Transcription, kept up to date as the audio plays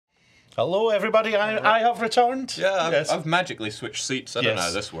Hello, everybody. I have returned. Yeah, I've magically switched seats. I don't know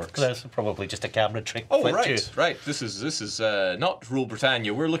how this works. That's probably just a camera trick. Oh, right. This is not Rule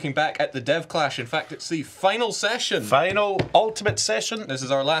Britannia. We're looking back at the Dev Clash. In fact, it's the final session. Final ultimate session. This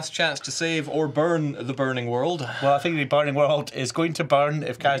is our last chance to save or burn the burning world. Well, I think the burning world is going to burn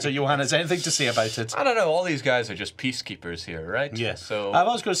if Kaiser Johann has anything to say about it. I don't know. All these guys are just peacekeepers here, right? Yes. So I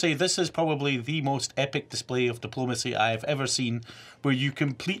was going to say this is probably the most epic display of diplomacy I've ever seen, where you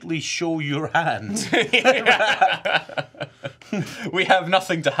completely show your hand. We have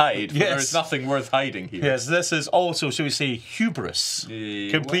nothing to hide. Yes. There's nothing worth hiding here. Yes, this is also, shall we say, hubris.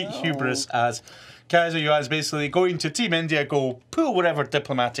 Complete hubris, as Kaiser Johann is basically going to Team India, go pull whatever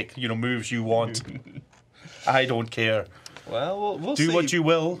diplomatic moves you want. I don't care. Well, we'll do see. what you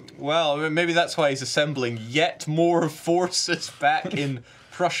will. Well, maybe that's why he's assembling yet more forces back in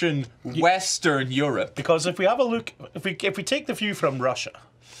Prussian Western Europe. Because if we have a look, if we take the view from Russia,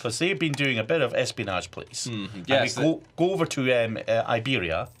 because they've been doing a bit of espionage, please. Yes. And we go over to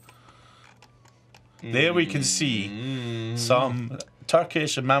Iberia. There we can see some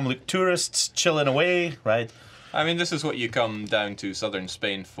Turkish and Mamluk tourists chilling away, right? I mean, this is what you come down to southern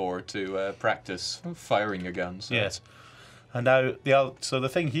Spain for, to practice firing your guns. So. Yes. And now, so the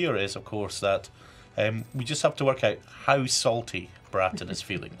thing here is, of course, that we just have to work out how salty Bratton is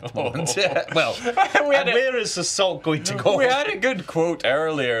feeling at the moment. Well, where is the salt going to go? We had a good quote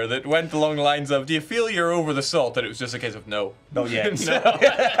earlier that went along the lines of, "Do you feel you're over the salt?" And it was just a case of no. Not yet.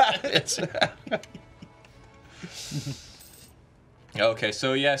 Okay,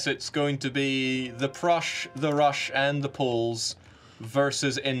 so yes, it's going to be the Prush, the Rush, and the Poles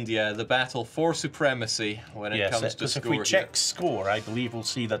versus India, the battle for supremacy when it comes to score. If we check score, I believe we'll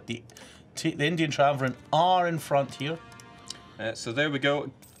see that the Indian Triumvirate are in front here. So there we go.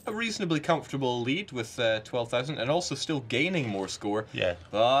 A reasonably comfortable lead with 12,000 and also still gaining more score. Yeah.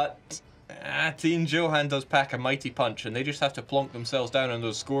 But Team Johann does pack a mighty punch, and they just have to plonk themselves down on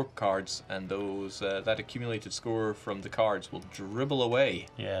those score cards, and those that accumulated score from the cards will dribble away.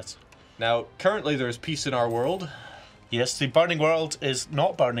 Yes. Now, currently there's peace in our world. Yes, the burning world is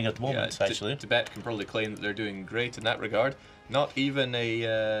not burning at the moment, actually. Tibet can probably claim that they're doing great in that regard. Not even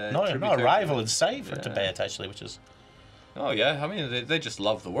a... not a rival in sight for Tibet, actually, which is... Oh, yeah. I mean, they just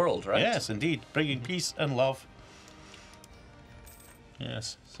love the world, right? Yes, indeed. Bringing peace and love.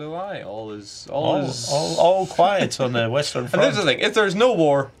 Yes. So all quiet on the Western Front. And there's the thing. If there's no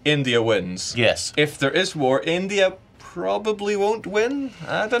war, India wins. Yes. If there is war, India probably won't win.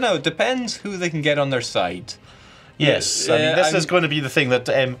 I don't know. It depends who they can get on their side. Yes. I mean, this is going to be the thing that...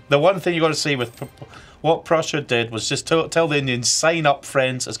 the one thing you got to say with what Prussia did was just tell the Indians, sign up,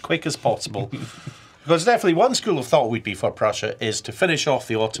 friends, as quick as possible. Because definitely one school of thought would be for Prussia is to finish off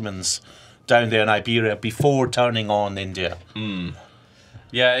the Ottomans down there in Iberia before turning on India.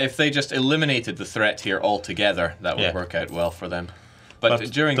 Yeah, if they just eliminated the threat here altogether, that would work out well for them.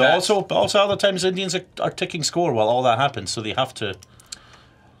 But during that... Also other times Indians are ticking score while all that happens, so they have to...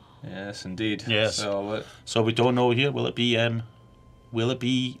 Yes, indeed. Yes. So we don't know here. Will it be...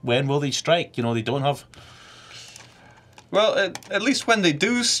 when will they strike? They don't have... Well, at least when they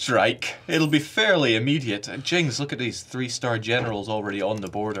do strike, it'll be fairly immediate. Jings, look at these 3-star generals already on the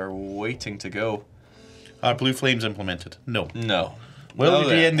border, waiting to go. Are Blue Flames implemented? No. No. Will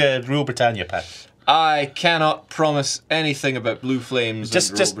they be in the Rule Britannia pack? I cannot promise anything about Blue Flames and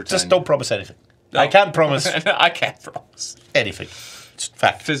Rule Britannia. Just don't promise anything. No. I can't promise... I can't promise anything. It's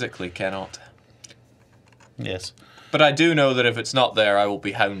fact. Physically cannot. Yes. But I do know that if it's not there, I will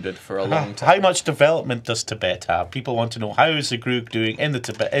be hounded for a long time. How much development does Tibet have? People want to know, how is the group doing in the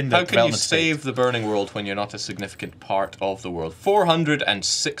Tibet? How can you save the burning world when you're not a significant part of the world?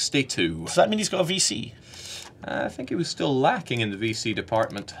 462. Does that mean he's got a VC? I think he was still lacking in the VC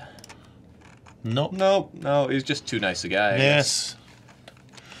department. Nope. No, he's just too nice a guy. Yes.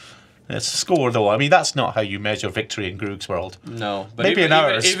 It's a score, though. I mean, that's not how you measure victory in Groog's world. No, but maybe in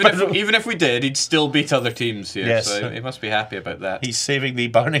ours. Even if we did, he'd still beat other teams here. Yes. So he must be happy about that. He's saving the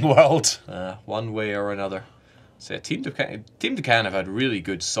burning world. One way or another. So Team Deccan have had really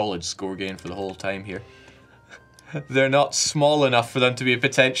good, solid score gain for the whole time here. They're not small enough for them to be a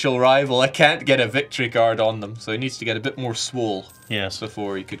potential rival. I can't get a victory card on them, so he needs to get a bit more swole. Yes.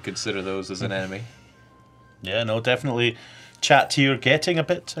 Before he could consider those as an enemy. Yeah, no, definitely. Chat here getting a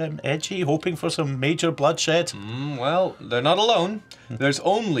bit edgy, hoping for some major bloodshed. Well, they're not alone. There's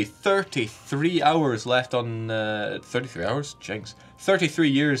only 33 hours left on... 33 hours? Jinx. 33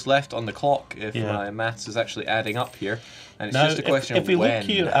 years left on the clock, if my maths is actually adding up here. And it's just a question of when. If we look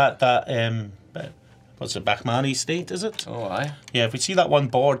here at that what's it, Bakhmani state, is it? Oh, aye. Yeah, if we see that one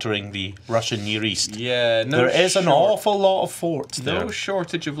bordering the Russian Near East, yeah, no there is an awful lot of forts there. No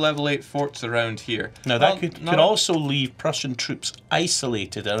shortage of level 8 forts around here. Now that could also leave Prussian troops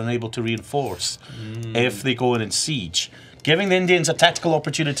isolated and unable to reinforce if they go in and siege, giving the Indians a tactical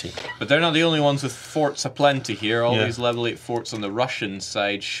opportunity. But they're not the only ones with forts aplenty here. All these level 8 forts on the Russian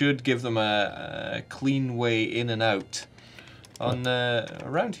side should give them a clean way in and out. On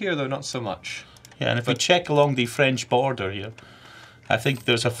around here, though, not so much. Yeah, and if we check along the French border here, I think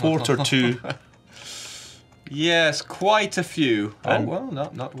there's a fort or two. Yes, quite a few. Oh, well,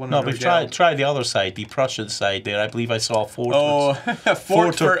 not one. No, but try the other side, the Prussian side there. I believe I saw a fort. Oh, a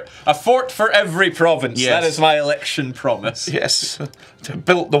fort for every province. Yes. That is my election promise. Yes, to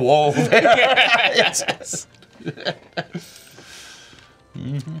build the wall there. Yes.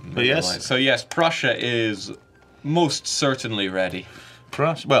 But yes. So yes, Prussia is most certainly ready.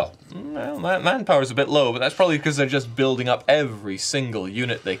 Well, manpower's a bit low, but that's probably because they're just building up every single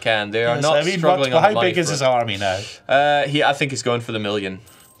unit they can. They are not struggling on how big is his army now? I think he's going for the million.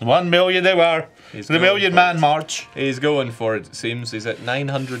 1 million they were. The million-man march. He's going for it, it seems. He's at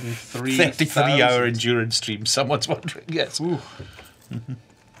 903. 33-hour endurance stream, someone's wondering. Yes.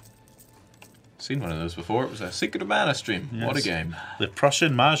 Seen one of those before. It was a Secret of Mana stream. Yes. What a game. The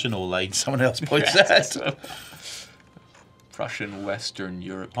Prussian Maginot Line, someone else points out. Prussian Western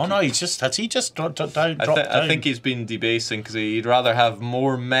Europe. Oh no, has he just dropped down? I think he's been debasing because he'd rather have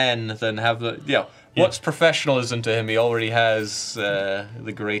more men than have the... What's professionalism to him? He already has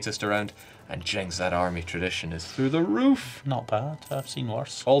the greatest around. And Jing's, that army tradition is through the roof. Not bad. I've seen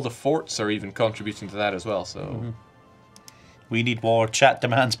worse. All the forts are even contributing to that as well, so... We need war. Chat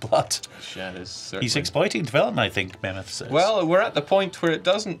demands blood. Chat is certainly... He's exploiting development, I think, Mammoth says. Well, we're at the point where it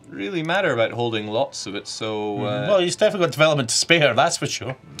doesn't really matter about holding lots of it, so... well, he's definitely got development to spare, that's for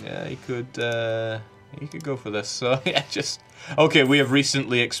sure. Yeah, he could go for this, so yeah, just... Okay, we have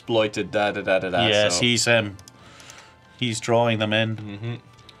recently exploited da-da-da-da-da. Yes, so. He's drawing them in.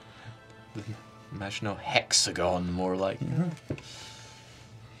 Imagine a hexagon, more like...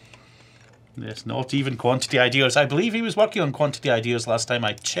 Yes, not even quantity ideas. I believe he was working on quantity ideas last time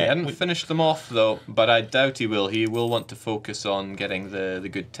I checked. He hadn't finished them off, though, but I doubt he will. He will want to focus on getting the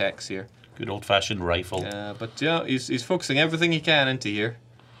good techs here. Good old-fashioned rifle. Yeah, but yeah, he's focusing everything he can into here.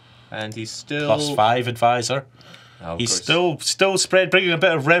 And he's still... +5 advisor. Oh, he's still bringing a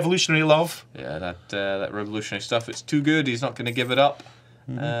bit of revolutionary love. Yeah, that revolutionary stuff, it's too good. He's not going to give it up.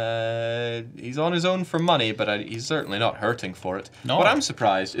 He's on his own for money, but he's certainly not hurting for it. No. What I'm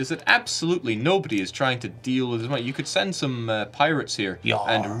surprised is that absolutely nobody is trying to deal with his money. You could send some pirates here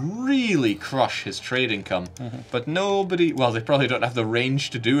and really crush his trade income, but nobody... Well, they probably don't have the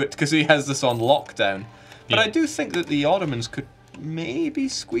range to do it because he has this on lockdown. But I do think that the Ottomans could maybe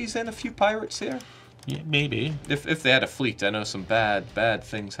squeeze in a few pirates here. Yeah, maybe. If they had a fleet. I know some bad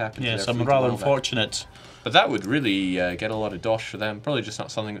things happen to their some fleet rather unfortunate... But that would really get a lot of dosh for them. Probably just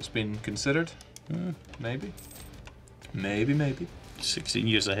not something that's been considered. Maybe. Maybe. 16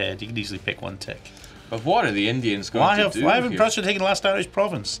 years ahead. You can easily pick one tick. But what are the Indians going to do? Why haven't Prussia taken the last Irish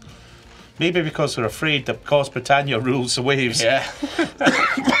province? Maybe because they're afraid that because Britannia rules the waves. Yeah.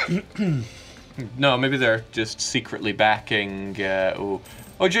 No, maybe they're just secretly backing...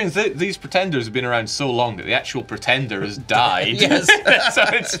 James, these pretenders have been around so long that the actual pretender has died. Yes. So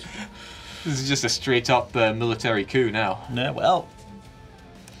this is just a straight-up military coup now. Yeah, well...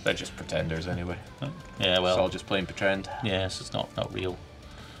 They're just pretenders anyway. Yeah, well... It's all just plain pretend. Yes, it's not real.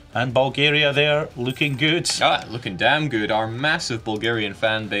 And Bulgaria there, looking good. Looking damn good. Our massive Bulgarian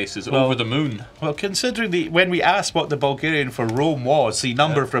fan base is over the moon. Well, considering when we asked what the Bulgarian for Rome was, the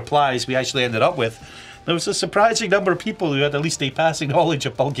number of replies we actually ended up with, there was a surprising number of people who had at least a passing knowledge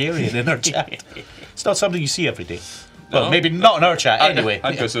of Bulgarian in our chat. It's not something you see every day. Well, maybe not in our chat, anyway.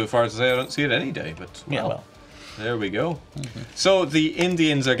 I'd go so far as to say I don't see it any day, but there we go. So the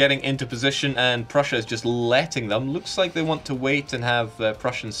Indians are getting into position and Prussia is just letting them. Looks like they want to wait and have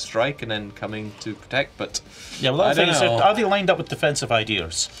Prussians strike and then coming to protect, but I don't know. Are they lined up with defensive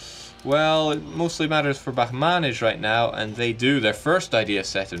ideas? Well, it mostly matters for Bakhmanij right now, and they do. Their first idea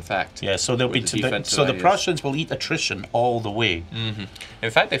set, in fact. Yeah, so the Prussians will eat attrition all the way. In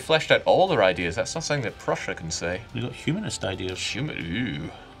fact, they fleshed out all their ideas. That's not something that Prussia can say. They got humanist ideas.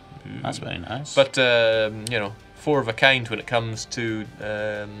 Ooh. That's very nice. But, four of a kind when it comes to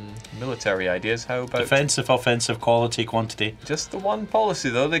military ideas. How about... Defensive, offensive, quality, quantity. Just the one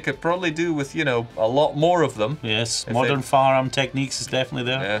policy, though. They could probably do with, a lot more of them. Yes, modern firearm techniques is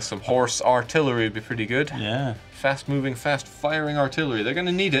definitely there. Yeah, some horse artillery would be pretty good. Yeah. Fast-moving, fast-firing artillery. They're going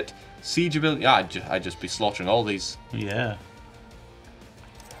to need it. Siege ability... I'd just be slaughtering all these. Yeah.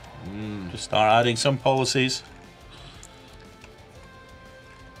 Just start adding some policies.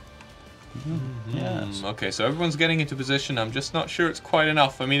 Yes. Okay, so everyone's getting into position. I'm just not sure it's quite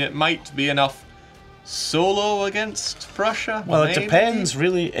enough. I mean, it might be enough solo against Prussia. Well, maybe? it depends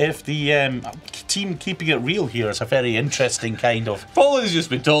really if the team keeping it real here is a very interesting kind of. Poland's just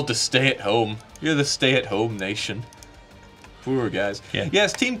been told to stay at home. You're the stay-at-home nation. Poor guys. Yeah.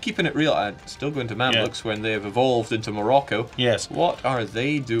 Yes, team keeping it real. I'm still going to Mamluks when they've evolved into Morocco. Yes. What are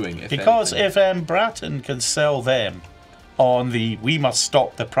they doing? Because anything? if Bratton can sell them on the "we must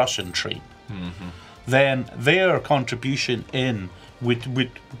stop the Prussian" tree, then their contribution in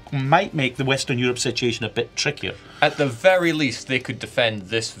might make the Western Europe situation a bit trickier. At the very least, they could defend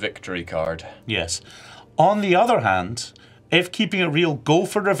this victory card. Yes. On the other hand, if keeping it real go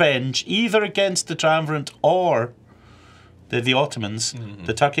for revenge, either against the Triumvirate or the Ottomans,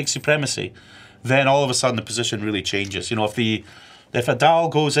 the Turkic supremacy, then all of a sudden the position really changes. You know, if Adal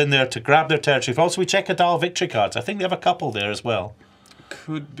goes in there to grab their territory, also we check Adal victory cards. I think they have a couple there as well.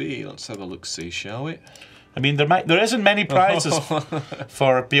 Could be. Let's have a look-see, shall we? I mean, there isn't many prizes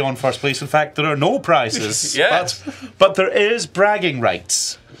for beyond first place. In fact, there are no prizes. Yes. But there is bragging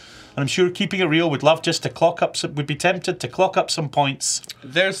rights. And I'm sure keeping it real would love just to would be tempted to clock up some points.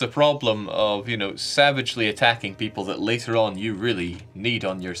 There's the problem of, you know, savagely attacking people that later on you really need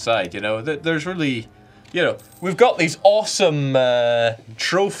on your side, you know. There's really, you know, we've got these awesome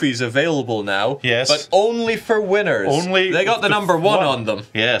trophies available now. Yes. But only for winners. Only they got the number one on them.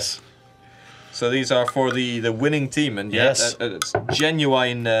 Yes. So these are for the winning team, and yes, it's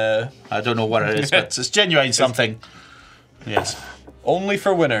genuine. I don't know what it is, but it's genuine something. Yes. Only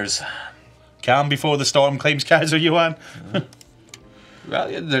for winners. Calm before the storm, claims Kaiser Yuan.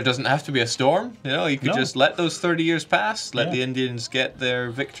 Well, there doesn't have to be a storm. You know, you could just let those 30 years pass, let the Indians get their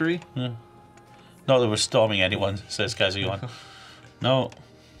victory. Not that we're storming anyone, says Kaiser Yuan. No,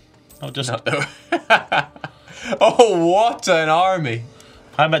 just. Oh, what an army!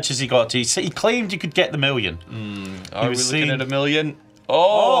 How much has he got? He claimed you could get the million. Are we looking at a million?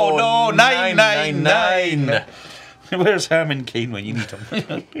 Oh, no, 999. Where's Herman Cain when you need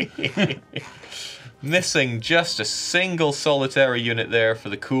him? Missing just a single solitary unit there for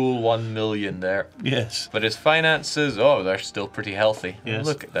the cool 1 million there. Yes. But his finances, they're still pretty healthy. Yes.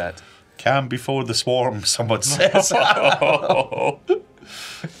 Look at that. Calm before the swarm, someone says.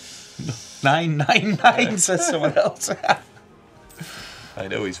 999, says someone else. I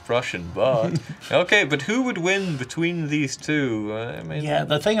know he's Prussian, but... Okay, but who would win between these two? I mean... Yeah,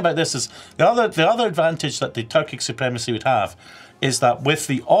 the thing about this is, the other advantage that the Turkic supremacy would have is that with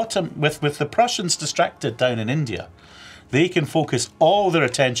the Prussians distracted down in India, they can focus all their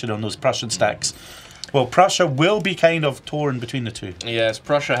attention on those Prussian stacks. Well, Prussia will be kind of torn between the two. Yes,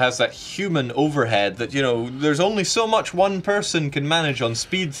 Prussia has that human overhead that, you know, there's only so much one person can manage on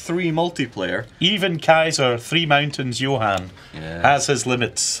Speed 3 multiplayer. Even Kaiser, Three Mountains Johann, has his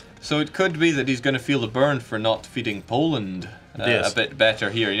limits. So it could be that he's going to feel the burn for not feeding Poland a bit better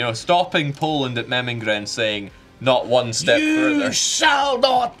here. You know, stopping Poland at Memingren, saying, not one step further. You shall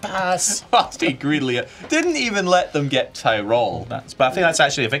not pass. But he greedily didn't even let them get Tyrol. But I think that's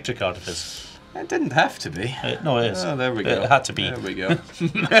actually a victory card of his. It didn't have to be. No, it is. Oh, there we go. It had to be. There we go.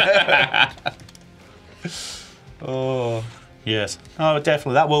 Oh. Yes. Oh,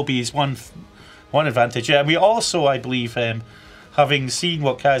 definitely. That will be his one advantage. Yeah, we also, I believe, having seen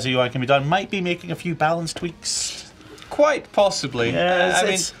what Kaiser Yuan can be done, might be making a few balance tweaks. Quite possibly. Yeah, I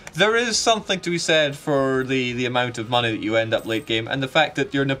mean, there is something to be said for the amount of money that you end up late game, and the fact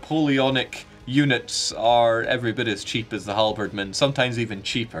that your Napoleonic units are every bit as cheap as the halberdmen, sometimes even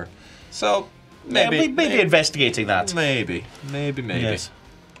cheaper. So... Maybe investigating that. Maybe. Yes.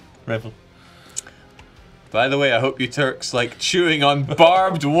 Rebel. By the way, I hope you Turks like chewing on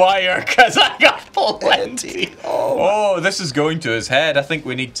barbed wire, because I got plenty. Oh, this is going to his head. I think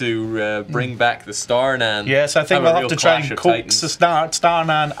we need to bring back the Starnan. Yes, I think we'll have to try and coax the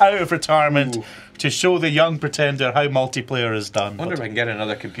Starnan out of retirement to show the young pretender how multiplayer is done. I wonder if I can get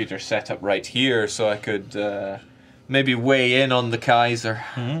another computer set up right here so I could maybe weigh in on the Kaiser.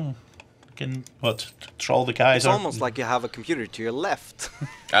 Troll the Kaiser? It's almost like you have a computer to your left.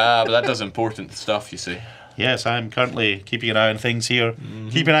 But that does important stuff, you see. Yes, I'm currently keeping an eye on things here.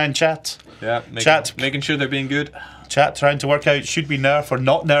 Keeping an eye on chat. Yeah, making sure they're being good. Chat trying to work out should we nerf or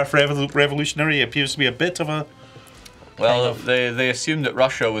not nerf revolutionary. It appears to be a bit of a... Well, they assumed that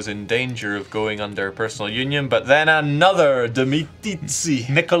Russia was in danger of going under personal union, but then another Dmitri.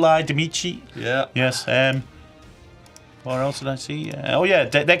 Nikolai Dmitri. Yeah. Yes, what else did I see?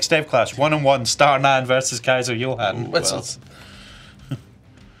 Next dev clash, 1-on-1, Starnan versus Kaiser Johann. Ooh, well.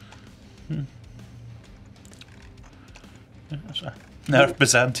 Nerf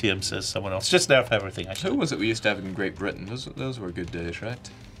Byzantium, says someone else. Just nerf everything, actually. Who was it we used to have in Great Britain? Those were good days, right?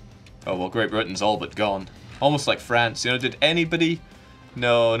 Oh, well, Great Britain's all but gone. Almost like France. You know, did anybody...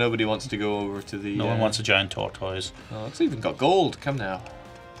 No, nobody wants to go over to the... No one wants a giant tortoise. Oh, it's even got gold. Come now.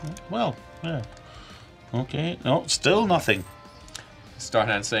 Well, yeah. Okay. No, still nothing.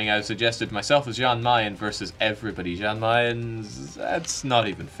 Starhan saying I suggested myself as Jan Mayen versus everybody. Jan Mayen's... That's not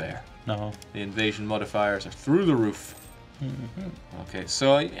even fair. No. The invasion modifiers are through the roof. Okay,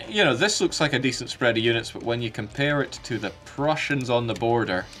 so, you know, this looks like a decent spread of units, but when you compare it to the Prussians on the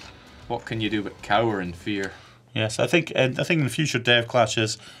border, what can you do but cower in fear? Yes, I think in the future dev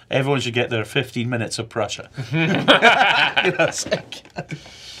clashes, everyone should get their 15 minutes of Prussia. Yes.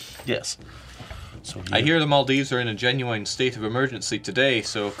 Yes. So I hear the Maldives are in a genuine state of emergency today,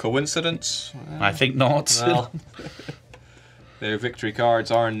 so coincidence? I think not. Well, their victory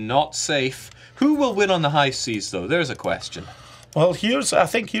cards are not safe. Who will win on the high seas, though? There's a question. Well, I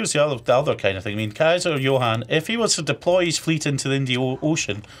think here's the other kind of thing. I mean, Kaiser Johann, if he was to deploy his fleet into the Indian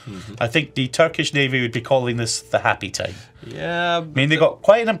Ocean, I think the Turkish Navy would be calling this the happy time. Yeah. I mean, they got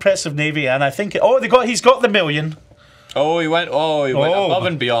quite an impressive Navy, and I think... he's got the million. Oh, he went above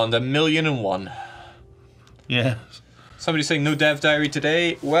and beyond. 1,000,001. Yeah. Somebody saying no dev diary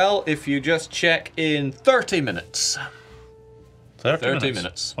today. Well, if you just check in 30 minutes. 30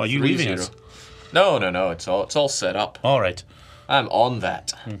 minutes. Are you leaving us? No. It's all set up. All right. I'm on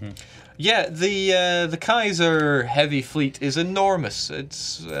that. Yeah, the Kaiser heavy fleet is enormous.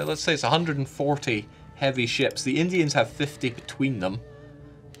 It's let's say it's 140 heavy ships. The Indians have 50 between them.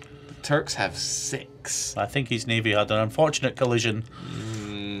 The Turks have 6. I think his navy had an unfortunate collision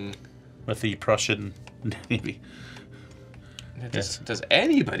with the Prussian navy. Does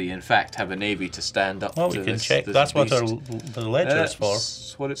anybody, in fact, have a navy to stand up to this? Well, we can check. This That's what beast? the ledger is for.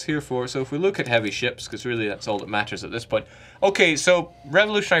 That's what it's here for. So if we look at heavy ships, because really that's all that matters at this point. Okay, so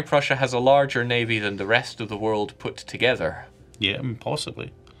Revolutionary Prussia has a larger navy than the rest of the world put together. Yeah,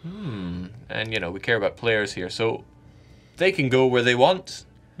 possibly. And, you know, we care about players here, so they can go where they want.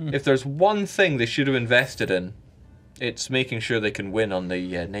 If there's one thing they should have invested in, it's making sure they can win on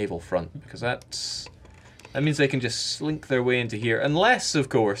the naval front, because that means they can just slink their way into here. Unless, of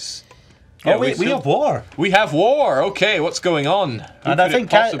course... Yeah, we have war. We have war. Okay, what's going on? Who and I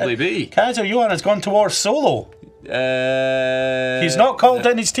think possibly be? Kaiser Johann has gone to war solo. He's not called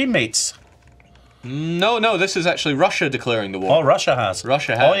in his teammates. No, this is actually Russia declaring the war. Oh, Russia has.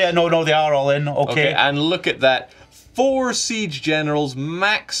 Russia has. Oh, yeah, no, they are all in. Okay. And look at that. 4 siege generals,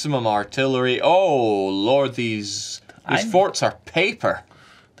 maximum artillery. Oh, Lord, these forts are paper.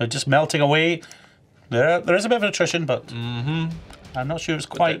 They're just melting away. There is a bit of attrition, but I'm not sure it's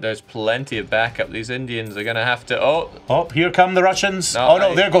quite... There's plenty of backup. These Indians are going to have to... Oh, here come the Russians.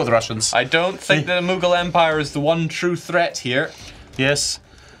 No, there go the Russians. I don't think the Mughal Empire is the one true threat here. Yes.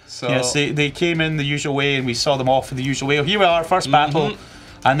 So yes, they came in the usual way, and we saw them off in the usual way. Here we are, first battle.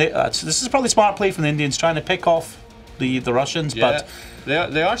 And this is probably smart play from the Indians, trying to pick off the Russians, but...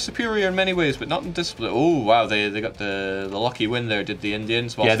 They are superior in many ways, but not in discipline. Oh, wow, they got the lucky win there, did the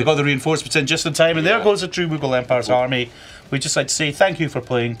Indians. Yeah, they got the reinforcements in just in time, and there goes the true Mughal Empire's army. We'd just like to say thank you for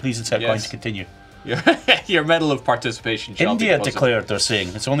playing. Please accept going to continue. Your medal of participation. India declared, they're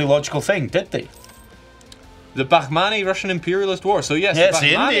saying. It's the only logical thing, did they? The Bahmani Russian imperialist war. So yes,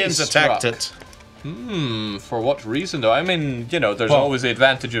 the Indians attacked it. For what reason though? I mean, you know, there's always the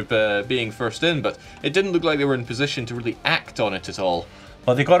advantage of being first in, but it didn't look like they were in position to really act on it at all.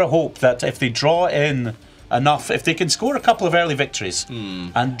 Well, they got to hope that if they draw in enough, if they can score a couple of early victories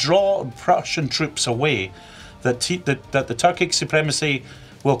and draw Prussian troops away, that the Turkic supremacy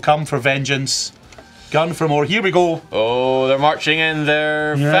will come for vengeance. Gun for more. Here we go. Oh, they're marching in.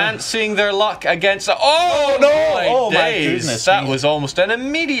 They're fancying their luck against... Oh, no! Oh, my goodness. That was almost an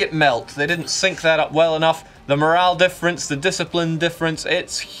immediate melt. They didn't sync that up well enough. The morale difference, the discipline difference,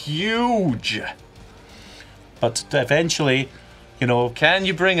 it's huge. But eventually, you know... Can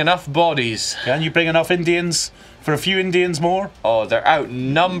you bring enough bodies? Can you bring enough Indians for a few Indians more? Oh, they're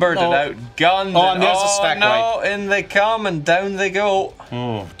outnumbered and outgunned. Oh, and there's a stack wipe. In they come and down they go.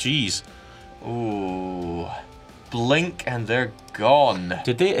 Oh, jeez. Ooh, blink and they're gone.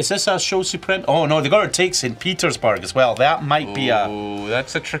 Did they? Is this a show supreme? Oh no, they got to take St. Petersburg as well. That might be a... Ooh,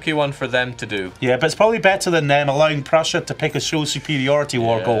 that's a tricky one for them to do. Yeah, but it's probably better than them allowing Prussia to pick a show superiority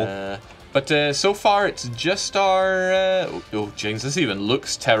war goal. But so far it's just our... oh, James, this even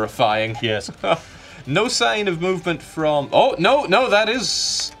looks terrifying. Yes. No sign of movement from... Oh, no, that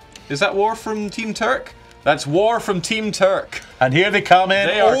is... Is that war from Team Turk? That's war from Team Turk. And here they come in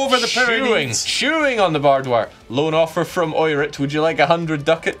They are over the Pyrenees. chewing on the barbed wire. Loan offer from Oirit. Would you like 100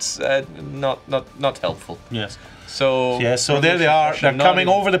 ducats? Not helpful. Yes. So So there they are. They're not coming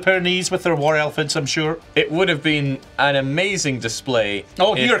even- over the Pyrenees with their war elephants, I'm sure. It would have been an amazing display.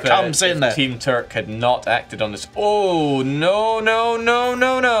 Oh, here comes in if Team Turk had not acted on this. Oh, no.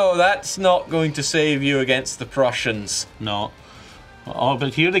 That's not going to save you against the Prussians. No. Oh,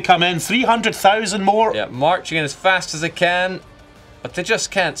 but here they come in. 300,000 more. Yeah, marching in as fast as they can. But they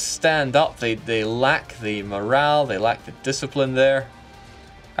just can't stand up. They lack the morale. They lack the discipline there.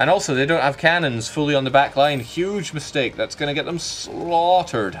 And also, they don't have cannons fully on the back line. Huge mistake. That's going to get them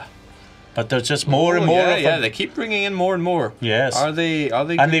slaughtered. But there's just more and more of them. Yeah, they keep bringing in more and more. Yes. Are they?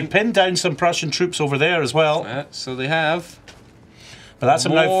 And they've pinned down some Prussian troops over there as well. Yeah, so they have. But that's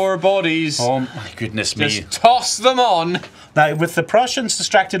More bodies. Oh my goodness me! Just toss them on. Now with the Prussians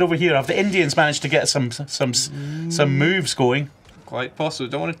distracted over here, have the Indians managed to get some moves going? Quite possible.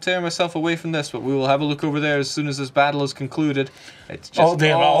 Don't want to tear myself away from this, but we will have a look over there as soon as this battle is concluded. It's just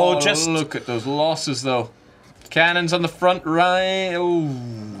just look at those losses though. Cannons on the front right.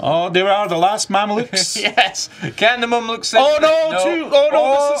 Oh, there are the last Mamluks. Yes. Can the Mamluks? Oh no!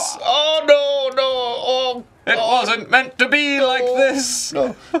 It wasn't meant to be like this.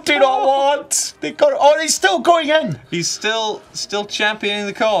 No, do not want. They got. Oh, he's still going in. He's still championing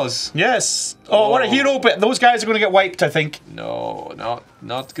the cause. Yes. Oh, what a hero! But those guys are going to get wiped, I think. No,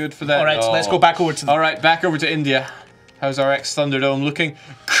 not good for that. All right, no. let's go back over to. All right, back over to India. How's our ex-Thunderdome looking?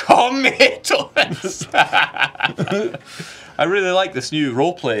 Comatose! I really like this new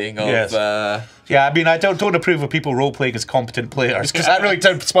role-playing of... Yes. Yeah, I mean, I don't approve of people role-playing as competent players, because that really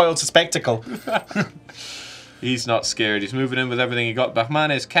spoils the spectacle. He's not scared. He's moving in with everything he got. Bahman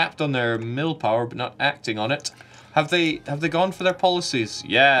is capped on their mill power, but not acting on it. Have they gone for their policies?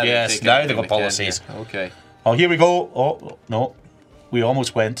 Yeah. Yes, now they've got policies. Yeah. Okay. Oh, here we go. Oh, no. We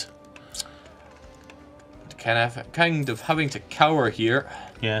almost went. Kind of having to cower here.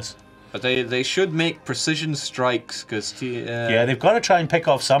 Yes. But they should make precision strikes, because... yeah, they've got to try and pick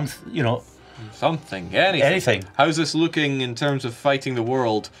off some, something, anything. How's this looking in terms of fighting the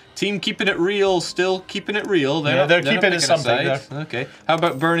world? Team keeping it real, still keeping it real. They're keeping it something. Okay. How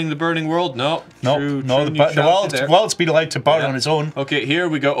about burning the burning world? No. The world's been allowed to burn on its own. Okay, here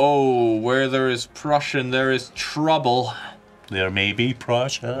we go. Oh, where there is Prussian, there is trouble. There may be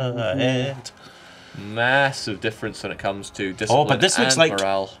Prussia ahead. Massive difference when it comes to discipline but this looks and like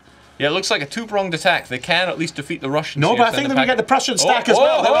morale. Yeah, it looks like a two-pronged attack. They can at least defeat the Russians. No, but I think that we get the Prussian stack as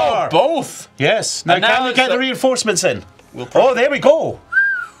well. There are. Both. Yes. Now, can we get the reinforcements in? Oh, there we go.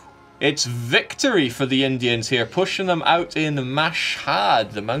 It's victory for the Indians here, pushing them out in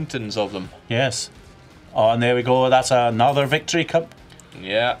Mashhad, the mountains of them. Yes. Oh, and there we go. That's another victory cup.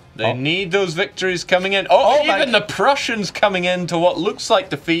 Yeah, they need those victories coming in. Oh, even the Prussians coming into what looks like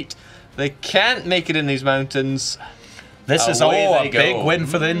defeat. They can't make it in these mountains. This is a big win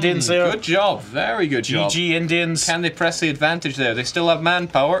for the Indians there. Good job. Very good job. GG Indians. Can they press the advantage there? They still have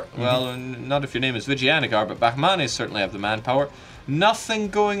manpower. Well, not if your name is Vijayanagar, but Bahmanis certainly have the manpower. Nothing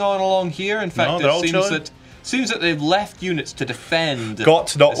going on along here. In fact, it seems that they've left units to defend.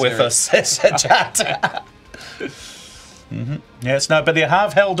 Got not with us, says chat. Yes, now, but they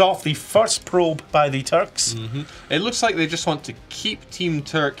have held off the first probe by the Turks. It looks like they just want to keep Team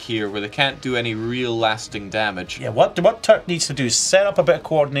Turk here where they can't do any real lasting damage. Yeah, what Turk needs to do is set up a bit of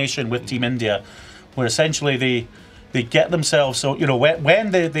coordination with Team India, where essentially they get themselves, so,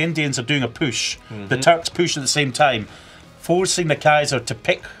 when the Indians are doing a push, the Turks push at the same time, forcing the Kaiser to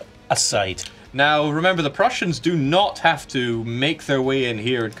pick a side. Now, remember, the Prussians do not have to make their way in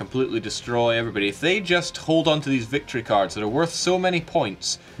here and completely destroy everybody. If they just hold on to these victory cards that are worth so many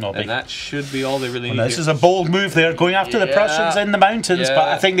points, then that should be all they really need. This is a bold move there, going after the Prussians in the mountains, but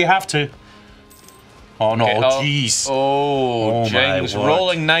I think they have to. Oh, no, jeez. Oh, James,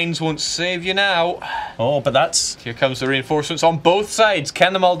 rolling nines won't save you now. Oh, but that's... Here comes the reinforcements on both sides.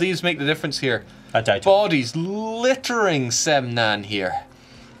 Can the Maldives make the difference here? I doubt it. Bodies littering Semnan here.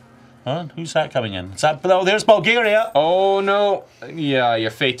 Huh? Who's that coming in? Is that, there's Bulgaria. Oh no! Yeah,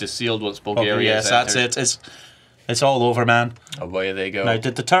 your fate is sealed once Bulgaria. Yes, that's it. It's all over, man. Away they go. Now,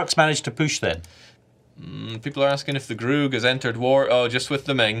 did the Turks manage to push then? People are asking if the Grug has entered war. Oh, just with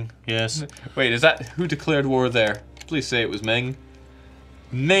the Ming. Yes. Wait, is that who declared war there? Please say it was Ming.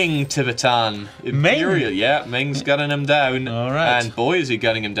 Ming Tibetan Imperial. Ming? Yeah, Ming's gunning him down. All right. And boy, is he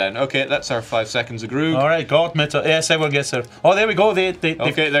gunning him down. Okay, that's our 5 seconds of Grug. All right, God, yes, everyone gets there. Oh, there we go.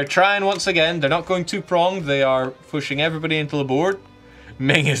 Okay, they're trying once again. They're not going two pronged. They are pushing everybody into the board.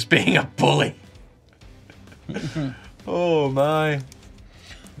 Ming is being a bully. Oh my.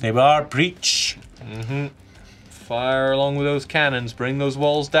 They are breach. Fire along with those cannons. Bring those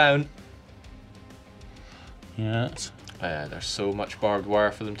walls down. Yes. There's so much barbed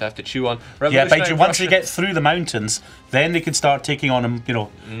wire for them to have to chew on. Yeah, but once they get through the mountains, then they can start taking on,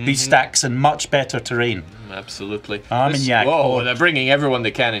 these stacks in much better terrain. Absolutely. Armagnac. Whoa, they're bringing everyone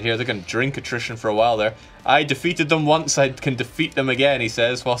they can in here. They're going to drink attrition for a while there. I defeated them once, I can defeat them again, he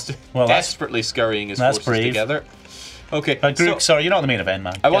says, whilst desperately scurrying his forces together. Okay, sorry, you're not the main event,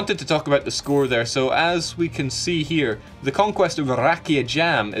 man. I wanted to talk about the score there. So as we can see here, the conquest of Rakia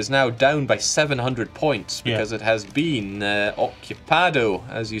Jam is now down by 700 points because it has been occupado,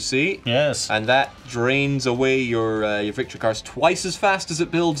 as you see. Yes. And that drains away your victory cards twice as fast as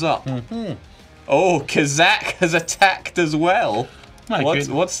it builds up. Oh, Kazakh has attacked as well.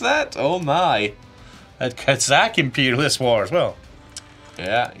 What's that? Oh my. A Kazakh imperialist war as well.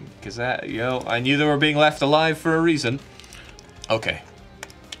 Yeah, because I knew they were being left alive for a reason. Okay.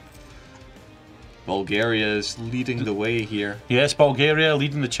 Bulgaria is leading the way here. Yes, Bulgaria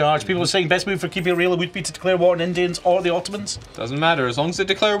leading the charge. People are saying best move for keeping it real would be to declare war on Indians or the Ottomans. Doesn't matter, as long as they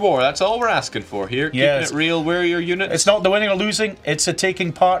declare war, that's all we're asking for here. Keeping it real, where are your units? It's not the winning or losing, it's the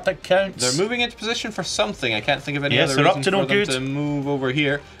taking part that counts. They're moving into position for something. I can't think of any other reason for them to move over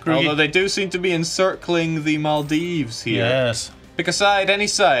here. Although they do seem to be encircling the Maldives here. Yes. Pick a side, any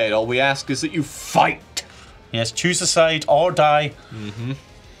side. All we ask is that you fight. Yes, choose a side or die.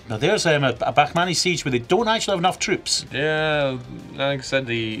 Now there's a Bakhmani siege where they don't actually have enough troops. Yeah, like I said,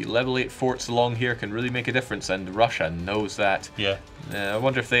 the level 8 forts along here can really make a difference, and Russia knows that. Yeah. I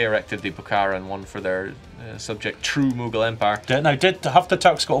wonder if they erected the Bukharan one for their subject true Mughal Empire. Now, did have the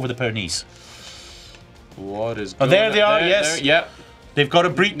Turks got over the Pyrenees? What is going on? There they are, yes. Yep. They've got a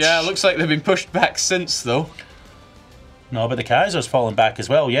breach. Yeah, it looks like they've been pushed back since, though. No, but the Kaiser's fallen back as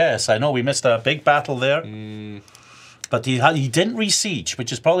well. Yes, I know we missed a big battle there. But he didn't re-siege,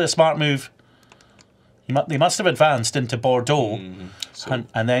 which is probably a smart move. They must have advanced into Bordeaux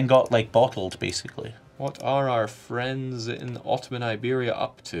and then got, bottled, basically. What are our friends in Ottoman Iberia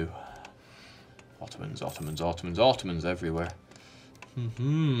up to? Ottomans everywhere.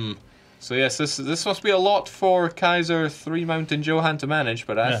 So yes, this must be a lot for Kaiser 3 Mountain Johann to manage,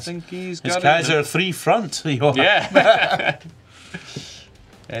 but I think he's got it. Kaiser 3 Front. Yeah.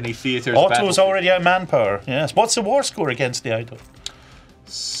 Any theatres? Otto's already out manpower. Yes. What's the war score against the Idol?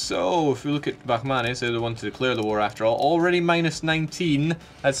 So if we look at Bakhmanis, they're the one to declare the war after all. Already minus 19.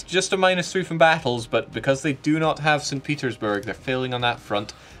 That's just a -3 from battles, but because they do not have St. Petersburg, they're failing on that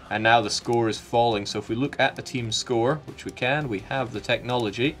front. And now the score is falling. So if we look at the team score, which we can, we have the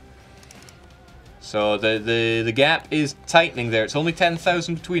technology. So the gap is tightening there. It's only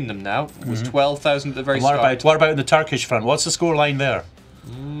 10,000 between them now. It was 12,000 at the very start. What about in the Turkish front? What's the score line there?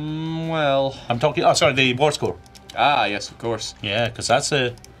 Well, I'm talking. Oh, sorry, the war score. Ah, yes, of course. Yeah, because that's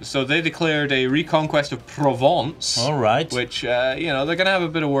a. So they declared a reconquest of Provence. All right. Which they're going to have a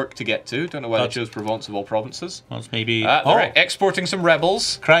bit of work to get to. Don't know why they chose Provence of all provinces. That's maybe. They're exporting some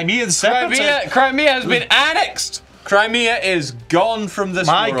rebels. Crimean separatists. Crimea has been annexed. Crimea is gone from this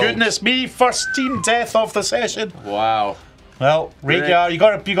world. My goodness me! First team death of the session. Wow. Well, Rhaegar, you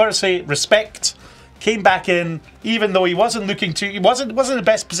got to say respect. Came back in, even though he wasn't looking to. He wasn't in the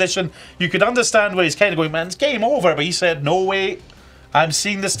best position. You could understand where he's kind of going, man. It's game over. But he said, "No way, I'm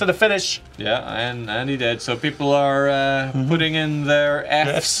seeing this to the finish." Yeah, and he did. So people are putting in their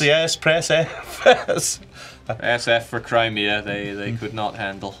Fs. Yes, press F. SF for Crimea. They could not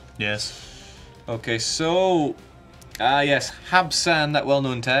handle. Yes. Okay, so. Yes, Habsan, that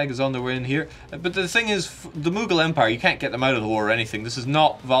well-known tag, is on their way in here. But the thing is, the Mughal Empire, you can't get them out of the war or anything. This is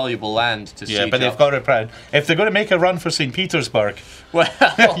not valuable land to siege. Yeah, but they've got it proud. If they're going to make a run for St. Petersburg, well,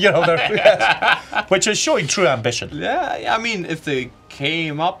 which is showing true ambition. Yeah, I mean, if they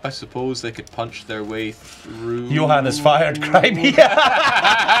came up, I suppose they could punch their way through. Johann has fired Crimea.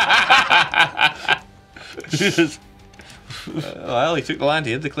 Well, he took the land,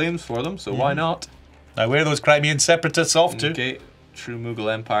 he had the claims for them, so why not? Now, where are those Crimean separatists off to? Okay, true Mughal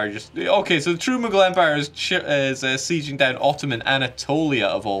Empire just... Okay, so the true Mughal Empire is sieging down Ottoman Anatolia,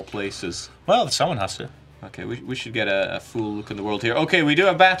 of all places. Well, someone has to. Okay, we should get a full look in the world here. Okay, we do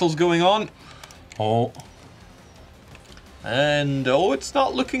have battles going on. Oh. And, it's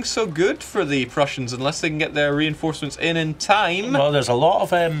not looking so good for the Prussians unless they can get their reinforcements in time. Well, there's a lot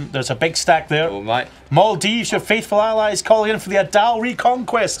of, there's a big stack there. Oh, my. Maldives, your faithful allies, calling in for the Adal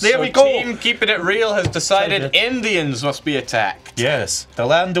reconquest. There we go. Team Keeping It Real has decided Indians must be attacked. Yes. The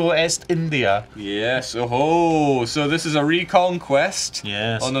Lando Est India. Yes. Oh, so this is a reconquest.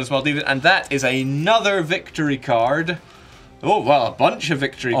 Yes. On those Maldives. And that is another victory card. Oh, well, a bunch of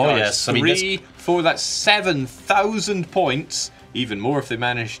victory cards. Oh, yes. I mean, 3, 4, that's 7,000 points. Even more if they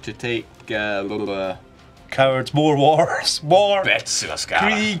manage to take Cowards, more wars, war, Betsuaskara.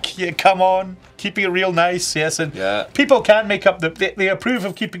 Greek, yeah, come on, keeping it real nice, yes, and Yeah. people can't make up, they approve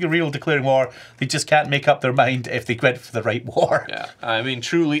of keeping it real, declaring war, they just can't make up their mind if they went for the right war. Yeah, I mean,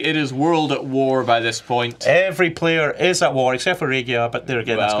 truly, it is world at war by this point. Every player is at war, except for Regia, but there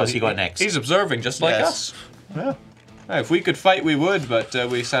again, that's because he got next. He's observing, just like us. Yeah. Now, if we could fight, we would, but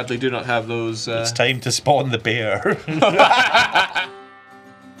we sadly do not have those... It's time to spawn the bear.